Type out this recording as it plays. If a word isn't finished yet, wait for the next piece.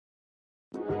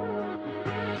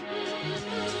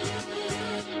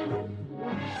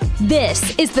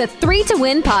This is the 3 to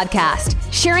Win podcast,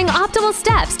 sharing optimal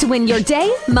steps to win your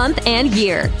day, month, and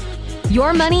year.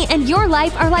 Your money and your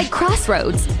life are like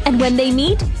crossroads, and when they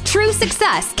meet, true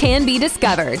success can be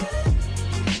discovered.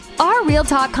 Our Real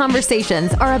Talk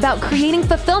conversations are about creating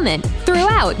fulfillment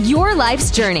throughout your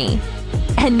life's journey.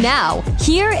 And now,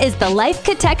 here is the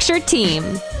Lifecatecture team.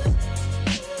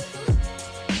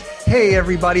 Hey,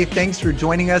 everybody. Thanks for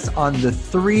joining us on the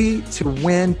 3 to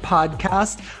Win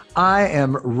podcast. I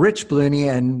am Rich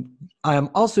Bluhney, and I am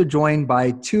also joined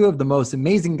by two of the most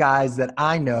amazing guys that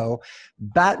I know,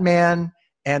 Batman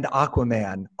and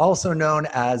Aquaman, also known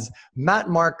as Matt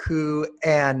Marcoux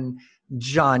and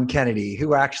John Kennedy,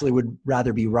 who actually would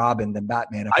rather be Robin than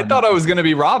Batman. I thought I was going to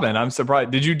be Robin. I'm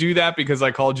surprised. Did you do that because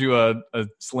I called you a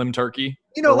slim turkey?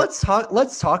 You know, let's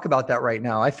talk about that right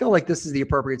now. I feel like this is the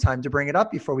appropriate time to bring it up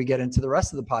before we get into the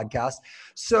rest of the podcast.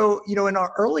 So, you know, in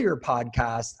our earlier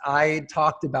podcast, I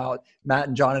talked about Matt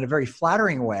and John in a very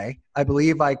flattering way. I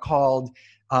believe I called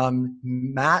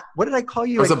Matt. What did I call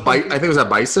you? I think it was a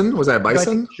bison. Was that a bison? I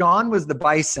think John was the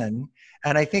bison,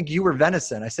 and I think you were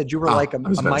venison. I said you were like a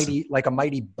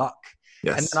mighty buck.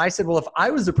 Yes. And then I said, well, if I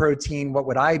was a protein, what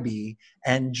would I be?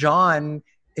 And John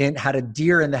had a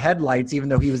deer in the headlights, even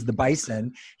though he was the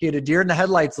bison. He had a deer in the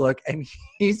headlights look, and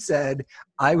he said,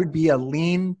 I would be a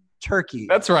lean turkey.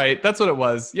 That's right. That's what it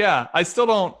was. Yeah. I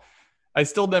still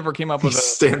never came up with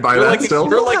stand by that still.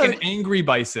 You're like an angry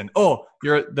bison. Oh,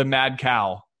 you're the mad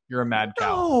cow. You're a mad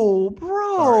cow. Oh,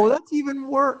 bro, that's even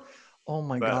worse. Oh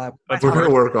my God. We're going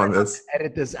to work on this.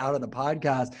 Edit this out of the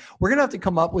podcast. We're going to have to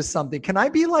come up with something. Can I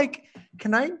be like,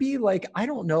 I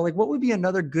don't know, like what would be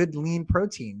another good lean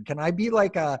protein? Can I be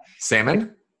like a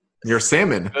salmon? You're a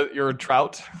salmon. You're a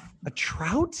trout. A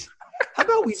trout? How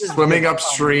about we just swimming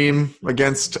upstream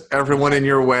against everyone in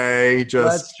your way?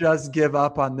 Let's just give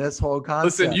up on this whole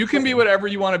concept. Listen, you can be whatever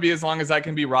you want to be as long as I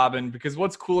can be Robin, because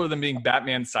what's cooler than being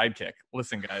Batman's sidekick?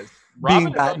 Listen, guys.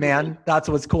 Being Batman, that's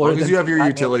what's cooler. Because you have your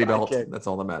Batman's utility sidekick. belt. That's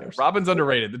all that matters. Robin's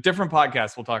underrated. The different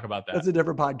podcast, we'll talk about that. That's a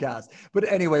different podcast. But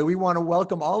anyway, we want to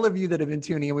welcome all of you that have been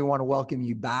tuning in. We want to welcome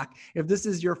you back. If this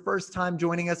is your first time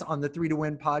joining us on the 3 to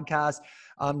Win podcast,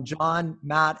 John,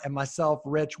 Matt, and myself,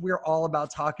 Rich, we're all about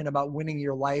talking about winning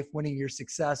your life, winning your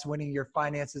success, winning your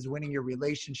finances, winning your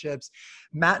relationships.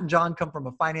 Matt and John come from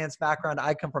a finance background.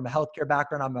 I come from a healthcare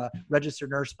background. I'm a registered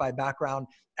nurse by background.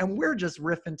 And we're just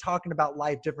riffing, talking about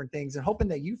life, different things, and hoping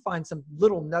that you find some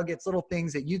little nuggets, little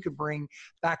things that you could bring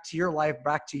back to your life,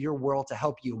 back to your world to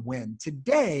help you win.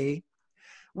 Today,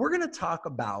 we're going to talk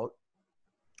about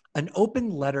an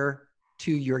open letter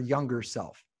to your younger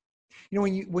self. You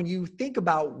know, when you think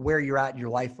about where you're at in your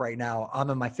life right now, I'm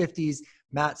in my 50s,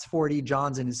 Matt's 40,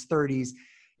 John's in his 30s.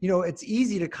 You know, it's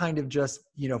easy to kind of just,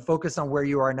 you know, focus on where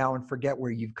you are now and forget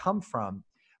where you've come from.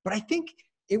 But I think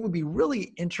it would be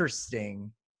really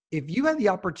interesting if you had the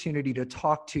opportunity to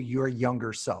talk to your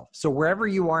younger self. So wherever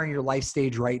you are in your life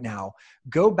stage right now,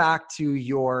 go back to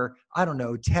your,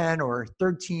 10 or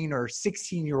 13 or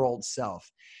 16-year-old self.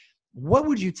 What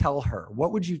would you tell her?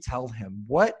 What would you tell him?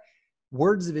 What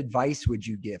words of advice would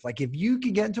you give? Like if you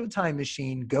could get into a time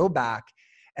machine, go back,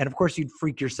 and of course you'd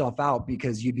freak yourself out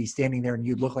because you'd be standing there and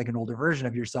you'd look like an older version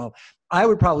of yourself. I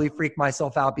would probably freak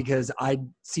myself out because I'd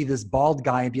see this bald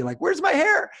guy and be like, where's my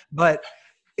hair? But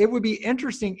it would be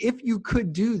interesting if you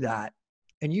could do that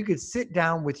and you could sit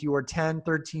down with your 10,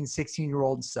 13,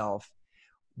 16-year-old self.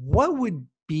 What would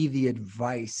be the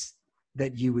advice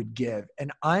that you would give?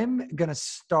 And I'm going to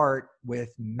start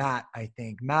with Matt, I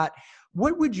think. Matt,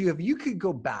 what would you, if you could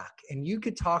go back and you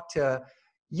could talk to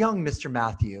young Mr.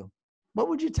 Matthew, what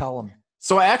would you tell him?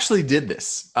 So I actually did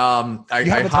this.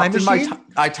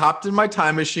 I topped in my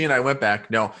time machine. I went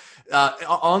back. No,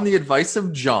 on the advice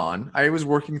of John, I was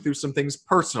working through some things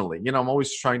personally. You know, I'm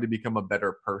always trying to become a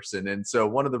better person. And so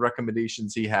one of the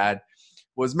recommendations he had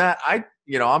was, Matt,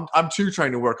 I'm too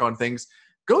trying to work on things.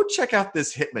 Go check out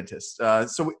this hypnotist.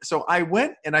 So I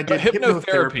went and I did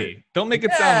hypnotherapy. Don't make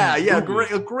it sound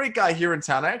a great guy here in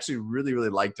town. I actually really, really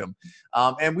liked him.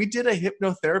 And we did a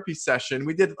hypnotherapy session.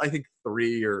 We did, I think,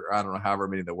 3 or I don't know, however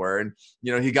many there were. And,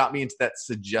 you know, he got me into that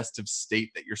suggestive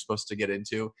state that you're supposed to get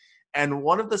into. And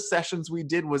one of the sessions we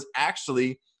did was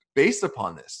actually based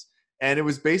upon this. And it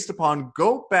was based upon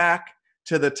go back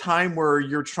to the time where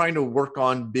you're trying to work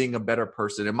on being a better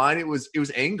person. In mine, it was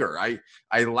anger.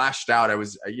 I lashed out. I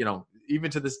was,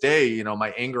 even to this day, you know,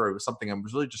 my anger was something I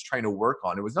was really just trying to work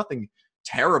on. It was nothing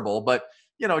terrible, but,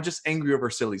 you know, just angry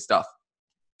over silly stuff.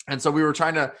 And so we were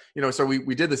trying to, so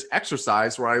we did this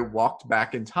exercise where I walked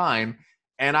back in time.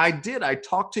 And I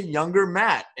talked to younger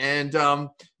Matt. And,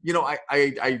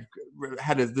 I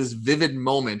had this vivid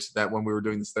moment that when we were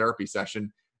doing this therapy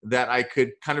session, that I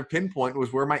could kind of pinpoint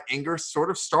was where my anger sort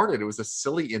of started. It was a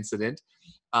silly incident.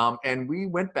 And we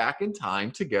went back in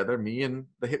time together, me and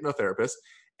the hypnotherapist,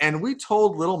 and we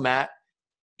told little Matt,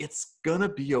 it's going to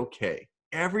be okay.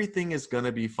 Everything is going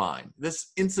to be fine.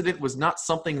 This incident was not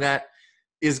something that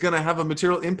is going to have a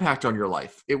material impact on your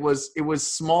life. It was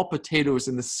small potatoes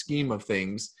in the scheme of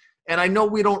things. And I know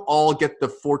we don't all get the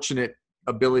fortunate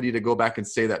ability to go back and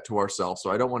say that to ourselves. So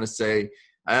I don't want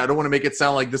to make it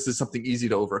sound like this is something easy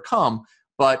to overcome.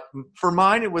 But for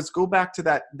mine, it was go back to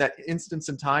that instance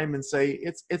in time and say,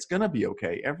 it's going to be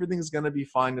okay. Everything's going to be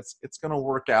fine. It's going to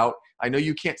work out. I know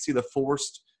you can't see the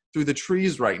forest through the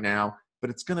trees right now, but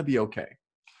it's going to be okay.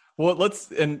 Well, let's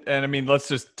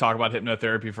just talk about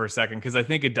hypnotherapy for a second, because I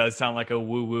think it does sound like a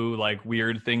woo-woo, like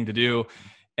weird thing to do.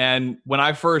 And when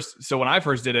I first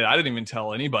did it, I didn't even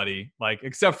tell anybody, like,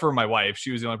 except for my wife.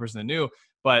 She was the only person that knew.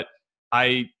 But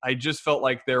I just felt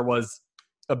like there was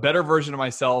a better version of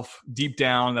myself deep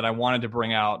down that I wanted to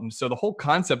bring out. And so the whole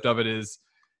concept of it is,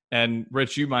 and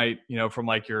Rich, you might, from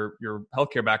like your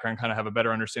healthcare background, kind of have a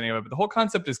better understanding of it. But the whole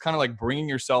concept is kind of like bringing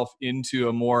yourself into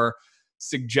a more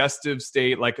suggestive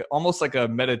state, like almost like a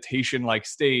meditation like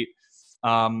state.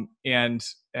 But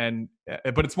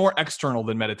it's more external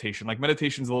than meditation. Like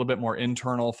meditation is a little bit more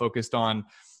internal, focused on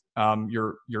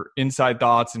your inside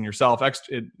thoughts and yourself.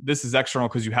 This is external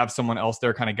because you have someone else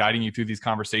there kind of guiding you through these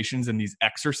conversations and these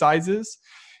exercises.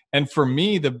 And for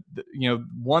me, the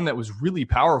one that was really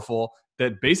powerful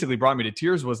that basically brought me to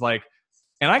tears was like,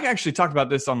 and I actually talked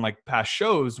about this on like past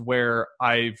shows where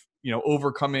I've,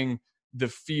 overcoming the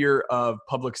fear of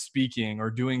public speaking or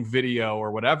doing video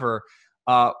or whatever.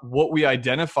 What we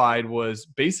identified was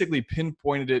basically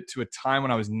pinpointed it to a time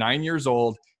when I was 9 years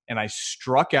old and I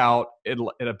struck out at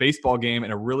a baseball game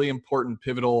in a really important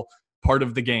pivotal part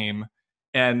of the game.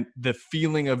 And the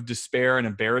feeling of despair and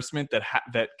embarrassment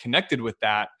that connected with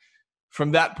that,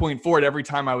 from that point forward, every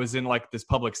time I was in like this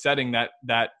public setting,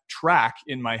 that track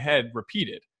in my head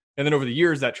repeated. And then over the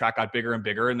years, that track got bigger and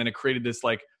bigger. And then it created this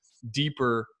like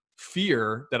deeper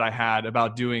fear that I had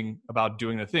about doing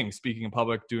the thing, speaking in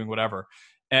public, doing whatever.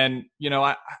 And,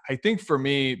 I think for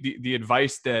me, the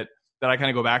advice that I kind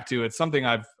of go back to, it's something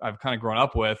I've kind of grown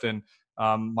up with. And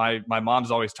my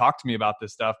mom's always talked to me about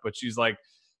this stuff, but she's like,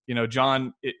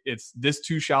 John, it's this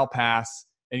too shall pass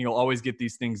and you'll always get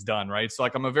these things done. Right. So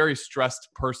like, I'm a very stressed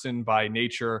person by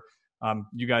nature.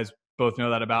 You guys both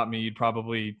know that about me. You'd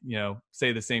probably,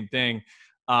 say the same thing.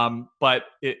 But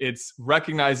it's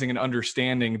recognizing and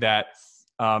understanding that,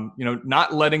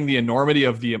 not letting the enormity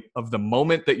of the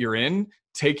moment that you're in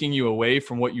taking you away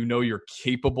from what you're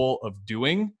capable of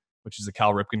doing, which is a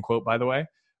Cal Ripken quote, by the way.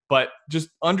 But just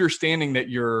understanding that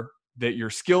you're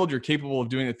skilled, you're capable of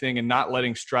doing the thing, and not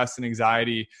letting stress and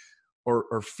anxiety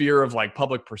or fear of like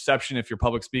public perception, if you're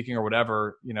public speaking or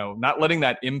whatever, not letting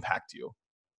that impact you.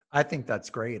 I think that's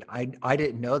great. I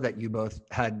didn't know that you both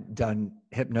had done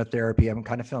hypnotherapy. I'm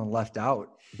kind of feeling left out.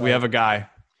 We have a guy.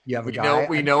 You have a guy.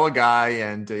 We know a guy,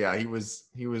 and he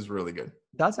was really good.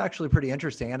 That's actually pretty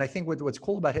interesting. And I think what's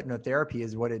cool about hypnotherapy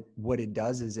is what it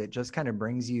does is it just kind of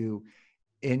brings you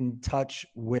in touch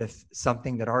with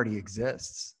something that already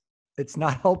exists. It's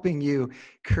not helping you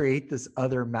create this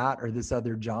other Matt or this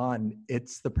other John.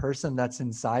 It's the person that's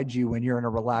inside you when you're in a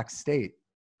relaxed state.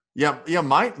 Yeah.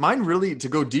 Mine really, to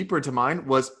go deeper to mine,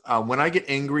 was when I get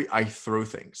angry, I throw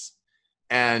things.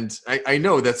 And I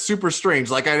know that's super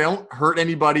strange. Like, I don't hurt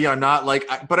anybody. I'm not like,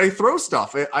 but I throw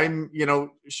stuff. I've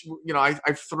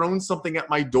thrown something at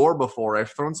my door before.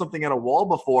 I've thrown something at a wall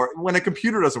before when a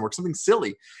computer doesn't work, something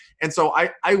silly. And so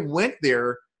I went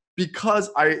there because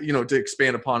to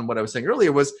expand upon what I was saying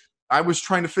earlier, was I was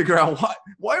trying to figure out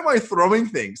why am I throwing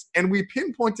things? And we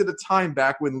pinpointed a time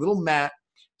back when little Matt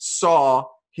saw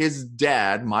his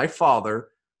dad, my father,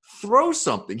 throw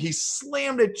something. He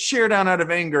slammed a chair down out of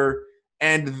anger.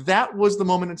 And that was the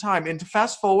moment in time. And to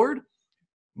fast forward,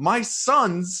 my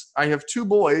sons, I have 2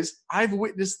 boys, I've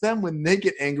witnessed them when they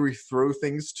get angry, throw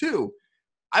things too.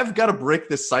 I've got to break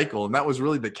this cycle. And that was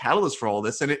really the catalyst for all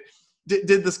this. And did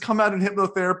this come out in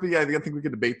hypnotherapy? I think we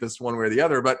could debate this one way or the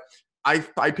other, but I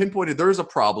pinpointed there's a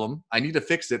problem. I need to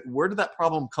fix it. Where did that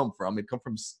problem come from? It come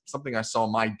from something I saw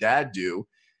my dad do.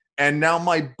 And now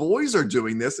my boys are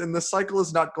doing this, and the cycle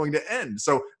is not going to end.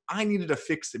 So I needed to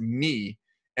fix me.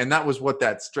 And that was what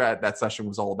that session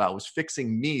was all about, was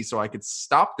fixing me so I could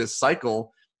stop this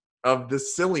cycle of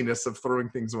this silliness of throwing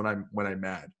things when I'm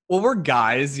mad. Well, we're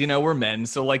guys, we're men.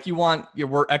 So like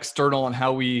we're external on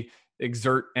how we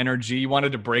exert energy. You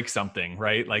wanted to break something,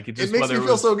 right? Like it makes me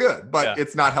feel so good, but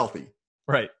it's not healthy.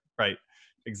 Right.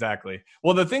 Exactly.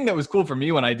 Well, the thing that was cool for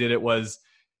me when I did it was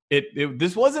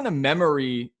this wasn't a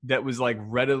memory that was like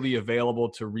readily available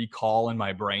to recall in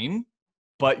my brain.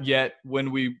 But yet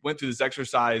when we went through this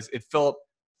exercise, it felt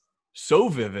so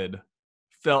vivid.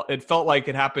 It felt like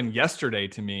it happened yesterday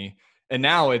to me. And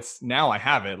now I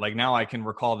have it. Like now I can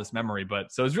recall this memory.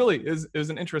 But so it was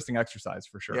an interesting exercise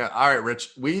for sure. Yeah. All right,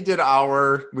 Rich. We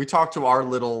talked to our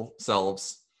little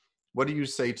selves. What do you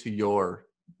say to your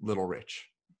little Rich?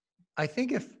 I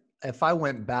think if I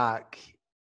went back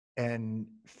and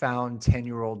found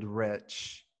 10-year-old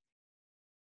Rich,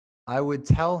 I would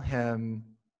tell him,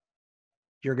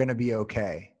 you're going to be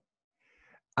okay.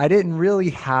 I didn't really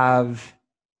have,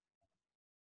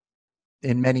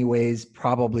 in many ways,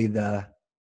 probably the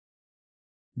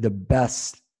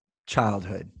best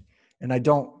childhood, and I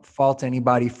don't fault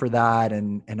anybody for that,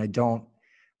 and I don't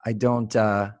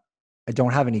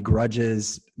have any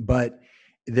grudges, but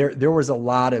there was a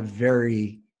lot of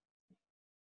very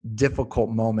difficult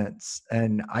moments,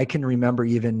 and I can remember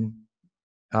even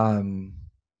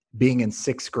being in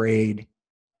 6th grade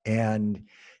and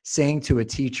saying to a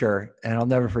teacher, and I'll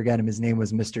never forget him, his name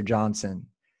was Mr. Johnson.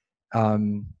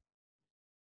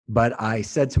 But I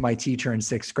said to my teacher in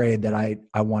 6th grade that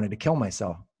I wanted to kill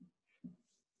myself.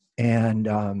 And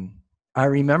I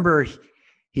remember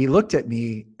he looked at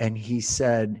me and he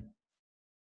said,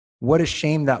 what a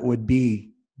shame that would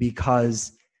be,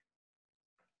 because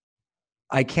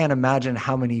I can't imagine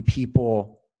how many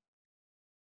people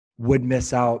would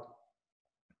miss out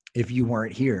if you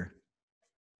weren't here.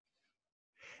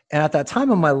 And at that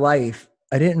time of my life,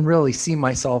 I didn't really see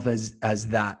myself as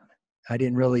that. I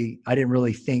didn't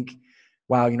really think,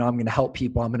 wow, I'm going to help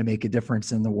people. I'm going to make a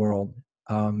difference in the world.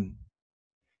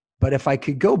 But if I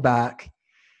could go back,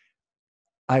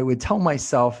 I would tell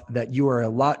myself that you are a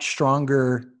lot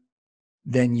stronger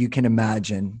than you can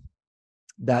imagine,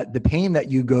 that the pain that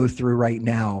you go through right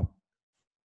now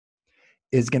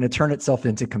is going to turn itself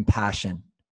into compassion.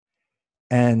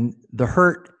 And the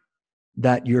hurt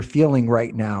that you're feeling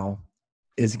right now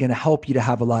is going to help you to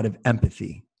have a lot of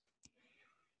empathy.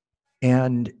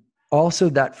 And also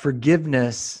that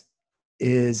forgiveness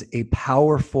is a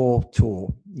powerful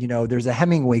tool. There's a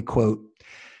Hemingway quote,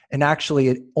 and actually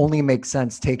it only makes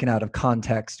sense taken out of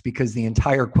context because the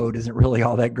entire quote isn't really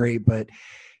all that great, but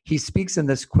he speaks in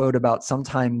this quote about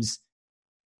sometimes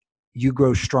you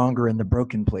grow stronger in the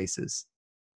broken places.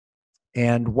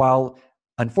 And while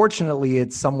unfortunately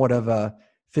it's somewhat of a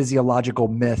physiological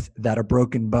myth that a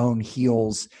broken bone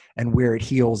heals, and where it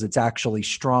heals, it's actually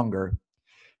stronger.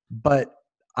 But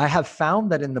I have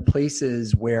found that in the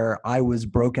places where I was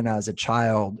broken as a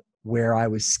child, where I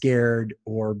was scared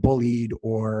or bullied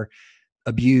or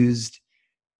abused,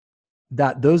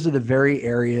 that those are the very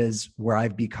areas where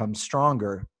I've become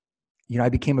stronger. I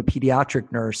became a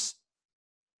pediatric nurse,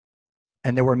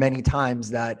 and there were many times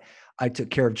that I took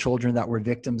care of children that were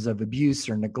victims of abuse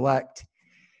or neglect.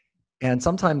 And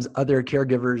sometimes other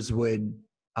caregivers would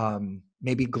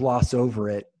maybe gloss over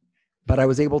it, but I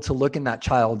was able to look in that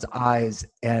child's eyes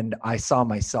and I saw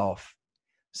myself.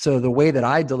 So the way that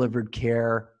I delivered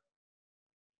care,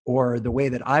 or the way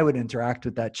that I would interact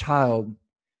with that child,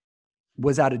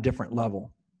 was at a different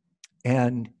level.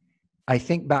 And I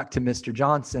think back to Mr.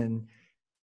 Johnson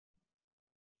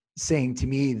saying to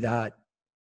me that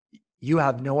you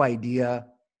have no idea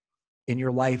in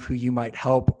your life who you might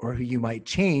help or who you might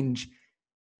change.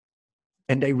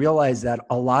 And I realized that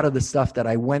a lot of the stuff that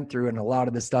I went through and a lot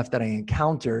of the stuff that I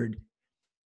encountered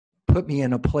put me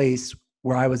in a place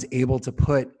where I was able to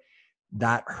put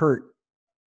that hurt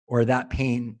or that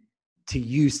pain to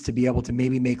use to be able to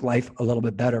maybe make life a little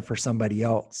bit better for somebody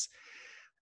else.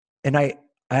 And I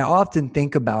often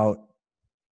think about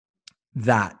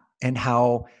that and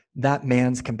how that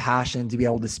man's compassion to be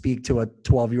able to speak to a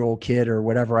 12-year-old kid or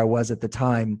whatever I was at the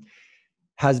time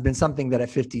has been something that at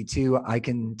 52, I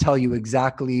can tell you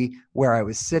exactly where I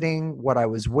was sitting, what I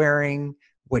was wearing,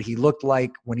 what he looked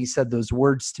like when he said those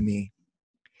words to me.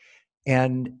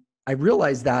 And I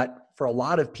realized that for a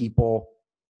lot of people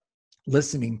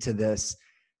listening to this,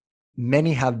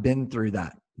 many have been through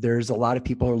that. There's a lot of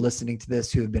people who are listening to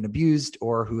this who have been abused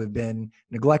or who have been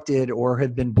neglected or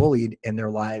have been bullied in their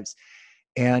lives.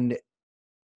 And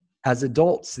as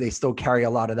adults, they still carry a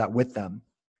lot of that with them.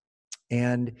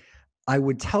 And I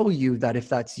would tell you that if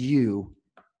that's you,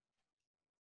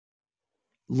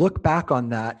 look back on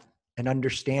that and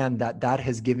understand that that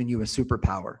has given you a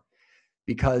superpower.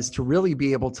 Because to really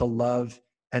be able to love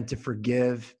and to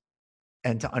forgive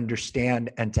and to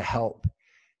understand and to help,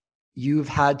 you've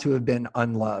had to have been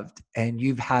unloved, and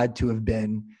you've had to have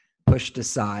been pushed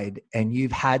aside, and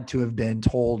you've had to have been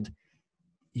told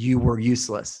you were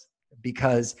useless.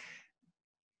 Because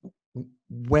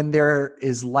when there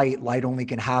is light, light only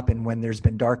can happen when there's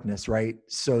been darkness, right?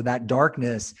 So that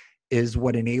darkness is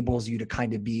what enables you to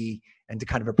kind of be and to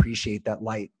kind of appreciate that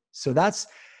light. So that's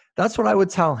what I would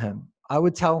tell him. I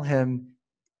would tell him,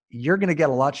 you're going to get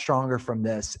a lot stronger from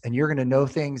this, and you're going to know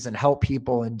things and help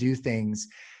people and do things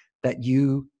that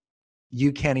you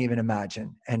can't even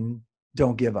imagine, and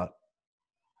don't give up.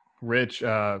 Rich,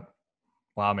 wow,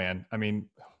 man. I mean,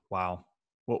 wow.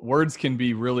 Well, words can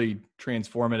be really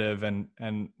transformative.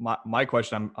 And my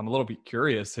question, I'm a little bit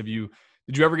curious. Did you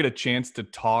ever get a chance to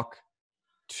talk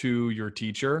to your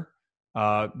teacher?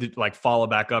 Like follow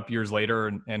back up years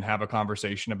later and have a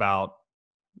conversation about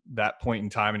that point in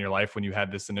time in your life when you had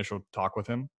this initial talk with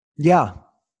him? Yeah.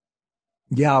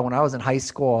 When I was in high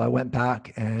school, I went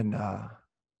back and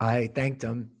I thanked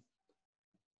him.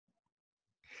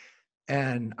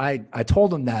 And I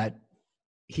told him that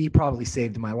he probably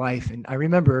saved my life. And I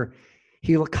remember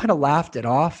he kind of laughed it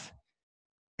off.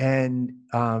 And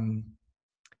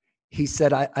he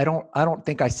said, I don't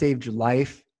think I saved your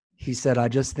life. He said, I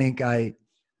just think I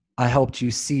helped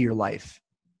you see your life.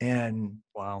 And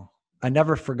wow. I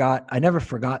never forgot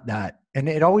that. And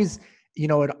it always,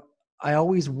 I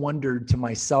always wondered to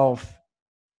myself,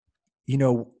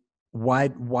 why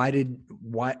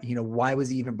was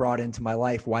he even brought into my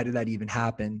life? Why did that even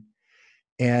happen?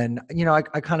 And, I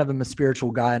kind of am a spiritual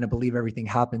guy, and I believe everything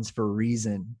happens for a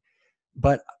reason.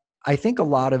 But I think a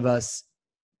lot of us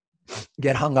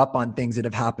get hung up on things that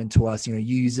have happened to us. You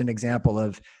use an example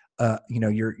of,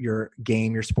 your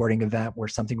game, your sporting event where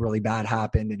something really bad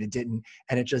happened and it didn't,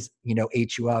 and it just,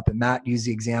 ate you up. And Matt used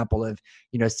the example of,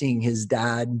 seeing his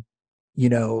dad,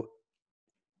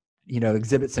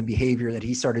 exhibit some behavior that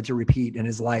he started to repeat in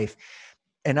his life.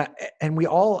 And we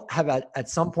all have at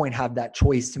some point have that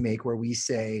choice to make where we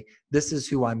say, this is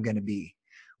who I'm going to be.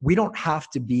 We don't have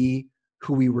to be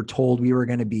who we were told we were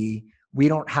going to be. We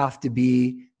don't have to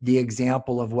be the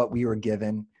example of what we were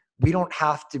given. We don't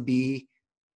have to be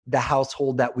the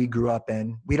household that we grew up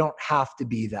in. We don't have to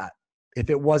be that. If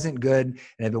it wasn't good,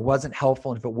 and if it wasn't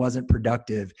helpful, and if it wasn't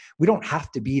productive, we don't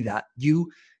have to be that. You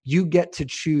get to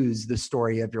choose the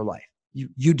story of your life.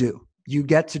 You do. You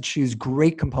get to choose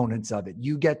great components of it.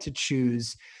 You get to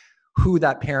choose who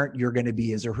that parent you're going to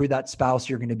be is, or who that spouse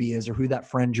you're going to be is, or who that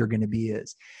friend you're going to be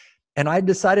is. And I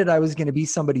decided I was going to be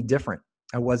somebody different.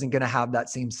 I wasn't going to have that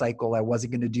same cycle. I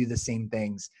wasn't going to do the same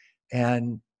things.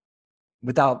 And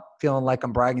without feeling like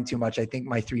I'm bragging too much, I think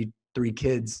my three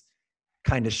kids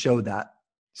kind of show that.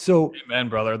 So, amen,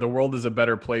 brother. The world is a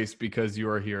better place because you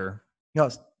are here. No,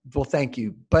 well, thank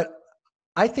you. But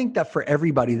I think that for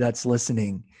everybody that's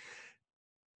listening,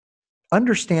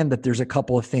 understand that there's a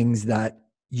couple of things that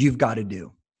you've got to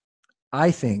do.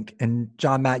 I think, and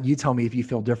John, Matt, you tell me if you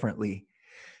feel differently.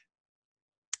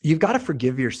 You've got to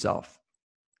forgive yourself.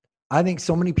 I think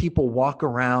so many people walk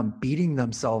around beating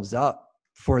themselves up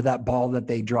for that ball that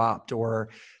they dropped, or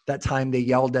that time they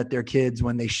yelled at their kids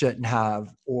when they shouldn't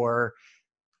have, or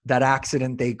that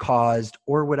accident they caused,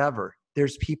 or whatever.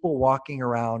 There's people walking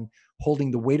around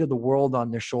holding the weight of the world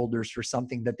on their shoulders for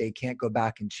something that they can't go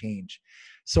back and change.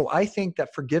 So I think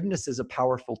that forgiveness is a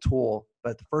powerful tool,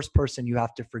 but the first person you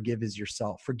have to forgive is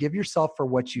yourself. Forgive yourself for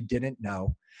what you didn't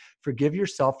know. Forgive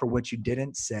yourself for what you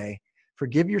didn't say.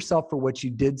 Forgive yourself for what you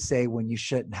did say when you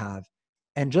shouldn't have.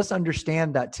 And just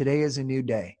understand that today is a new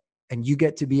day and you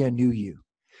get to be a new you.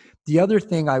 The other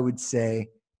thing I would say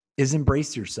is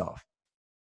embrace yourself.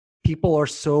 People are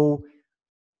so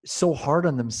hard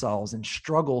on themselves and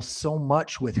struggle so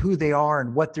much with who they are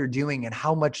and what they're doing and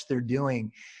how much they're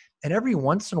doing. And every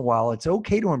once in a while, it's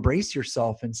okay to embrace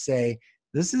yourself and say,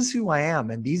 this is who I am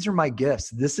and these are my gifts.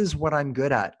 This is what I'm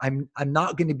good at. I'm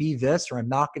not going to be this, or I'm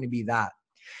not going to be that.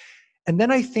 And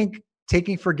then I think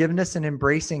taking forgiveness and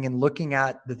embracing and looking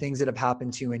at the things that have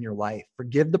happened to you in your life.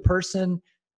 Forgive the person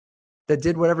that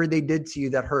did whatever they did to you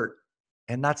that hurt.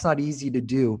 And that's not easy to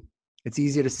do. It's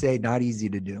easy to say, not easy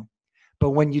to do.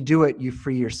 But when you do it, you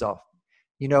free yourself.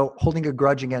 You know, holding a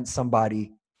grudge against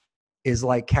somebody is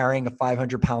like carrying a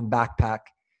 500-pound backpack,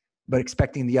 but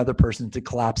expecting the other person to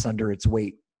collapse under its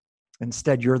weight.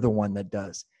 Instead, you're the one that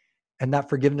does. And that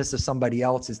forgiveness of somebody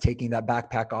else is taking that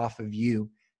backpack off of you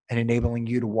and enabling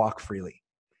you to walk freely.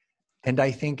 And I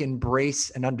think embrace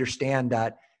and understand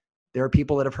that there are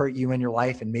people that have hurt you in your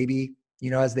life. And maybe,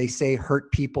 you know, as they say,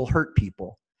 hurt people hurt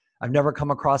people. I've never come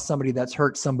across somebody that's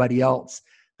hurt somebody else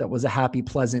that was a happy,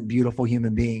 pleasant, beautiful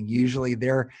human being. Usually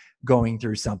they're going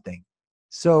through something.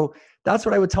 So that's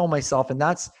what I would tell myself. And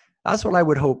that's what I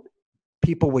would hope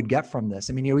people would get from this.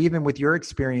 I mean, you know, even with your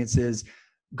experiences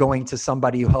going to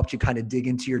somebody who helped you kind of dig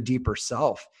into your deeper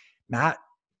self, Matt,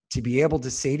 to be able to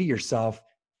say to yourself,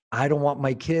 I don't want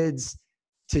my kids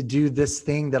to do this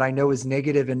thing that I know is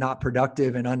negative and not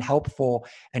productive and unhelpful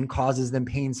and causes them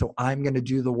pain. So I'm going to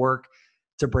do the work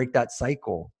to break that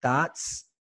cycle. That's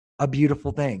a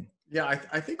beautiful thing. Yeah,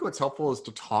 I think what's helpful is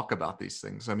to talk about these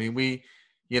things. I mean,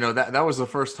 that was the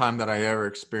first time that I ever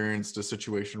experienced a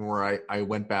situation where I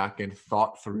went back and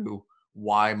thought through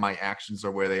why my actions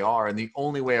are where they are. And the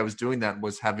only way I was doing that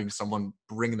was having someone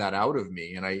bring that out of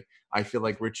me. And I feel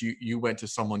like, Rich, you went to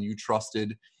someone you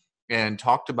trusted and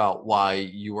talked about why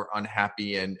you were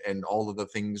unhappy and all of the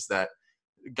things that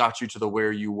got you to the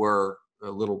where you were,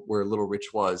 where little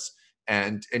Rich was.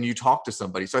 And you talked to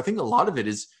somebody. So I think a lot of it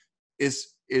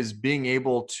is being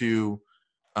able to,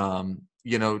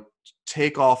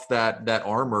 take off that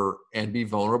armor and be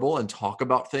vulnerable and talk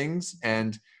about things.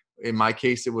 And in my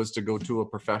case, it was to go to a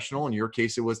professional. In your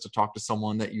case, it was to talk to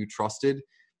someone that you trusted,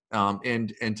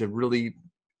 and to really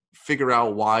figure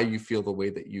out why you feel the way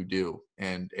that you do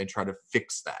and try to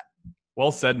fix that.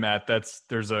 Well said, Matt.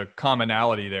 There's a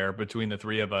commonality there between the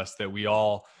three of us, that we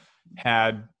all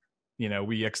had,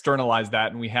 we externalized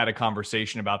that and we had a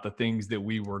conversation about the things that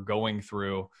we were going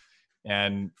through.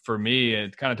 And for me,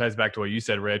 it kind of ties back to what you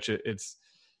said, Rich. It's,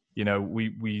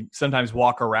 we sometimes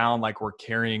walk around like we're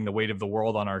carrying the weight of the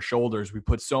world on our shoulders. We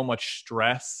put so much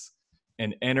stress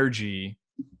and energy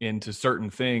into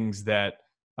certain things that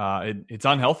it's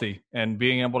unhealthy. And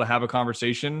being able to have a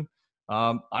conversation,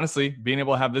 honestly, being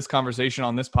able to have this conversation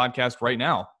on this podcast right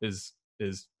now is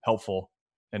helpful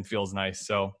and feels nice.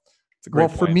 So it's a great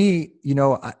point. For me,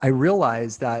 I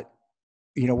realized that,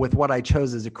 with what I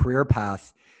chose as a career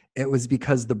path, it was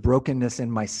because the brokenness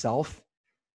in myself,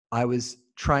 I was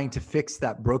trying to fix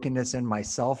that brokenness in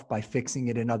myself by fixing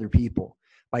it in other people,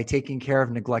 by taking care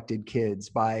of neglected kids,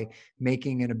 by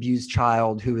making an abused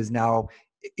child who is now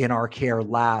in our care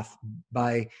laugh,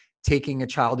 by taking a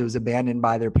child who was abandoned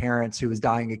by their parents, who was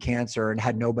dying of cancer and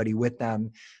had nobody with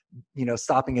them,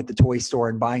 stopping at the toy store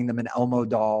and buying them an Elmo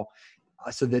doll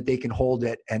so that they can hold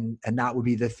it. And that would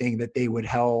be the thing that they would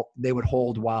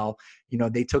hold while,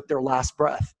 they took their last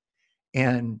breath.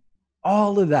 And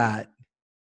all of that,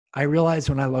 I realized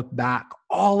when I look back,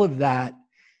 all of that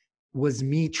was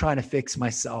me trying to fix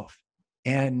myself.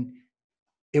 And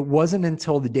it wasn't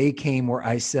until the day came where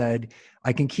I said,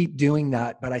 I can keep doing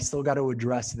that, but I still got to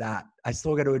address that. I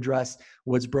still got to address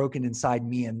what's broken inside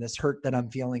me and this hurt that I'm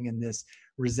feeling and this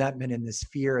resentment and this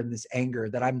fear and this anger,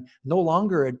 that I'm no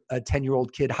longer a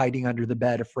 10-year-old kid hiding under the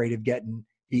bed, afraid of getting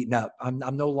beaten up. I'm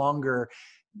no longer,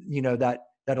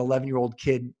 that 11-year-old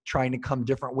kid trying to come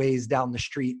different ways down the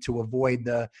street to avoid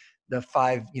the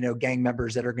 5, gang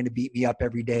members that are going to beat me up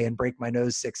every day and break my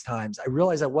nose 6 times. I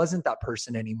realized I wasn't that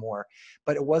person anymore,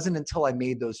 but it wasn't until I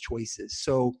made those choices.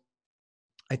 So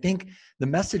I think the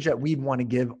message that we'd want to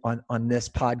give on this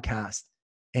podcast,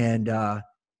 and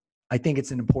I think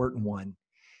it's an important one,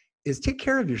 is take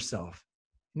care of yourself.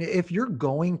 If you're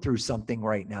going through something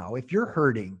right now, if you're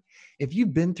hurting, if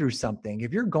you've been through something,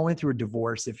 if you're going through a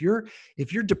divorce, if you're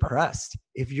depressed,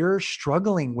 if you're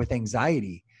struggling with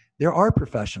anxiety, there are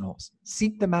professionals.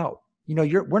 Seek them out.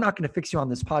 We're not going to fix you on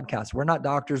this podcast. We're not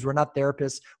doctors. We're not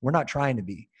therapists. We're not trying to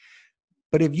be.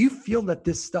 But if you feel that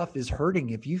this stuff is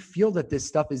hurting, if you feel that this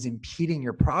stuff is impeding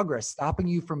your progress, stopping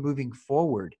you from moving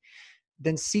forward,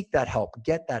 then seek that help,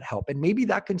 get that help. And maybe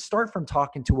that can start from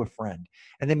talking to a friend,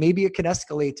 and then maybe it can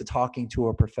escalate to talking to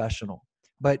a professional.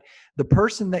 But the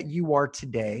person that you are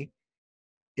today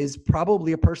is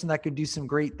probably a person that could do some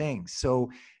great things.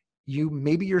 So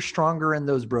maybe you're stronger in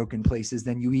those broken places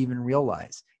than you even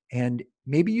realize. And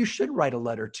maybe you should write a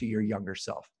letter to your younger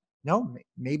self. No,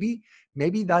 maybe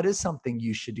that is something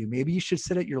you should do. Maybe you should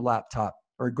sit at your laptop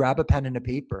or grab a pen and a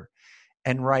paper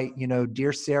and write,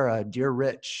 dear Sarah, dear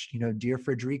Rich, dear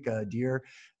Frederica, dear,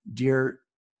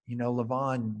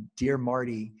 Levon, dear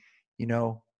Marty,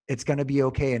 it's going to be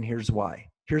okay. And here's why.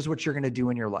 Here's what you're going to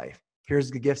do in your life. Here's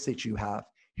the gifts that you have.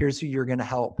 Here's who you're going to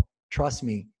help. Trust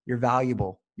me, you're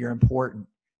valuable. You're important.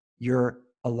 You're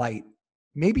a light.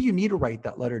 Maybe you need to write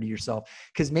that letter to yourself,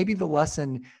 because maybe the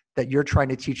lesson that you're trying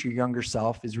to teach your younger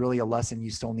self is really a lesson you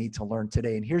still need to learn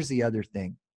today. And here's the other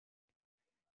thing.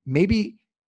 Maybe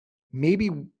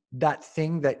that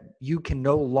thing that you can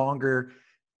no longer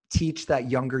teach that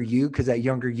younger you because that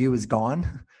younger you is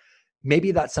gone.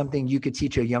 Maybe that's something you could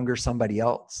teach a younger somebody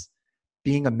else,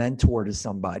 being a mentor to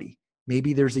somebody.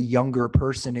 Maybe there's a younger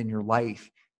person in your life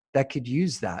that could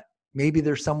use that. Maybe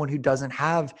there's someone who doesn't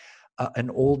have an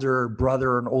older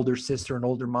brother, an older sister, an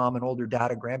older mom, an older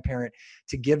dad, a grandparent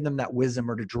to give them that wisdom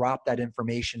or to drop that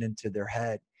information into their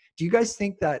head. Do you guys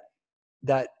think that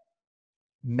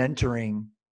mentoring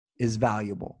is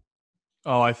valuable?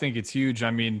 Oh, I think it's huge.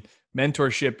 I mean,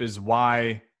 mentorship is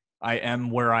why I am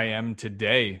where I am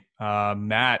today.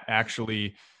 Matt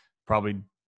actually probably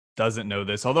doesn't know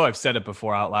this, although I've said it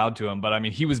before out loud to him, but I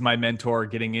mean, he was my mentor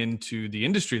getting into the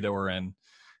industry that we're in.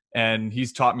 And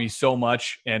he's taught me so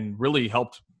much and really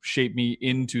helped shape me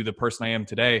into the person I am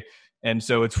today. And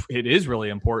so it is really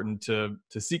important to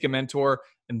seek a mentor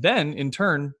and then in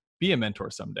turn be a mentor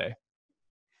someday.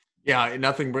 Yeah,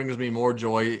 nothing brings me more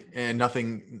joy, and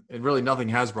nothing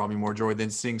has brought me more joy than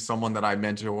seeing someone that I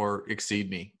mentor exceed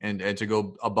me and to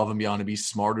go above and beyond and be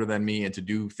smarter than me and to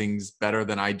do things better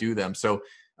than I do them. So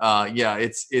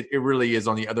it really is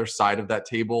on the other side of that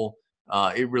table.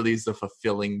 It really is a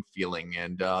fulfilling feeling.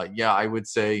 And I would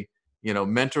say,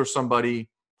 mentor somebody,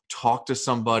 talk to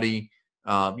somebody.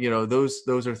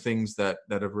 Those are things that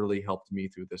have really helped me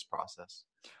through this process.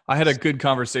 I had a good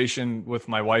conversation with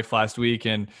my wife last week,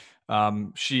 and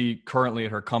she currently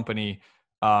at her company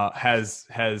has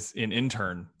an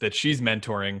intern that she's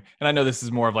mentoring. And I know this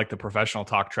is more of like the professional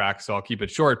talk track, so I'll keep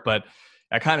it short. But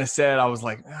I kind of said, I was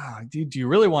like, dude, do you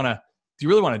really want to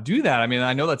do that? I mean,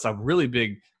 I know that's a really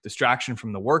big distraction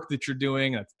from the work that you're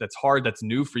doing. That's hard. That's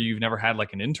new for you. You've never had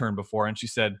like an intern before. And she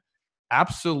said,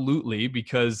 absolutely,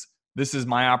 because this is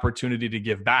my opportunity to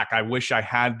give back. I wish I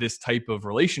had this type of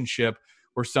relationship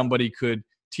where somebody could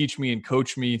teach me and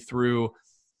coach me through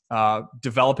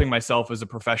developing myself as a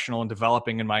professional and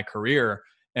developing in my career.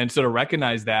 And so to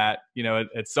recognize that,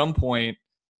 at some point,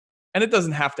 and it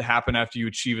doesn't have to happen after you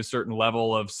achieve a certain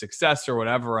level of success or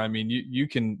whatever. I mean, you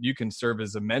can serve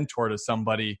as a mentor to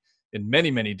somebody in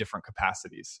many, many different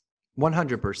capacities.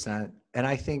 100%. And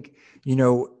I think,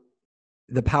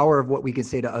 the power of what we can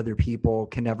say to other people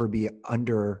can never be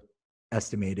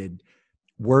underestimated.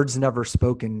 Words never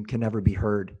spoken can never be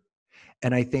heard.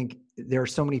 And I think there are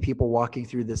so many people walking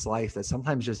through this life that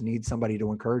sometimes just need somebody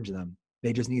to encourage them.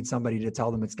 They just need somebody to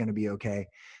tell them it's going to be okay.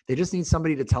 They just need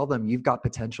somebody to tell them you've got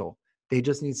potential. They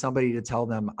just need somebody to tell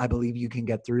them, I believe you can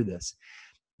get through this.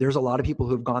 There's a lot of people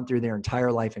who have gone through their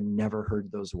entire life and never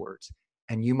heard those words.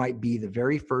 And you might be the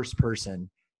very first person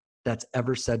that's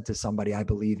ever said to somebody, I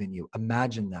believe in you.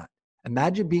 Imagine that.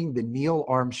 Imagine being the Neil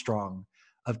Armstrong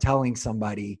of telling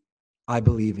somebody, I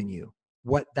believe in you,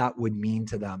 what that would mean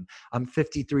to them. I'm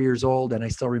 53 years old and I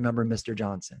still remember Mr.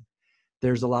 Johnson.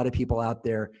 There's a lot of people out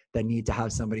there that need to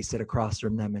have somebody sit across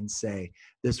from them and say,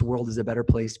 this world is a better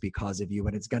place because of you,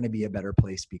 and it's going to be a better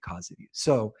place because of you.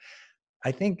 So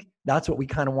I think that's what we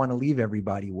kind of want to leave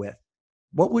everybody with.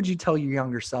 What would you tell your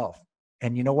younger self?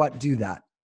 And you know what? Do that.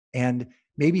 And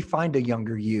maybe find a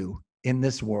younger you in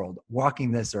this world,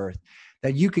 walking this earth,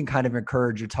 that you can kind of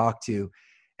encourage or talk to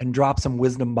and drop some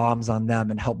wisdom bombs on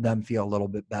them and help them feel a little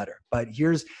bit better. But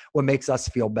here's what makes us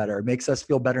feel better. It makes us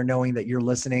feel better knowing that you're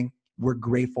listening. We're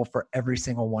grateful for every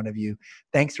single one of you.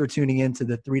 Thanks for tuning in to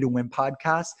the 3 to Win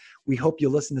podcast. We hope you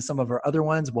listen to some of our other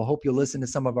ones. We'll hope you listen to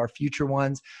some of our future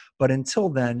ones. But until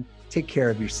then, take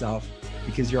care of yourself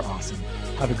because you're awesome.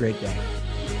 Have a great day.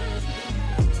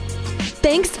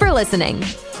 Thanks for listening.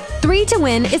 3 to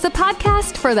Win is a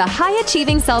podcast for the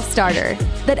high-achieving self-starter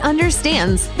that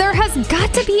understands there has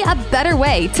got to be a better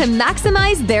way to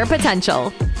maximize their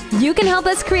potential. You can help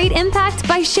us create impact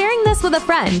by sharing this with a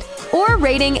friend or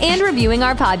rating and reviewing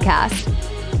our podcast.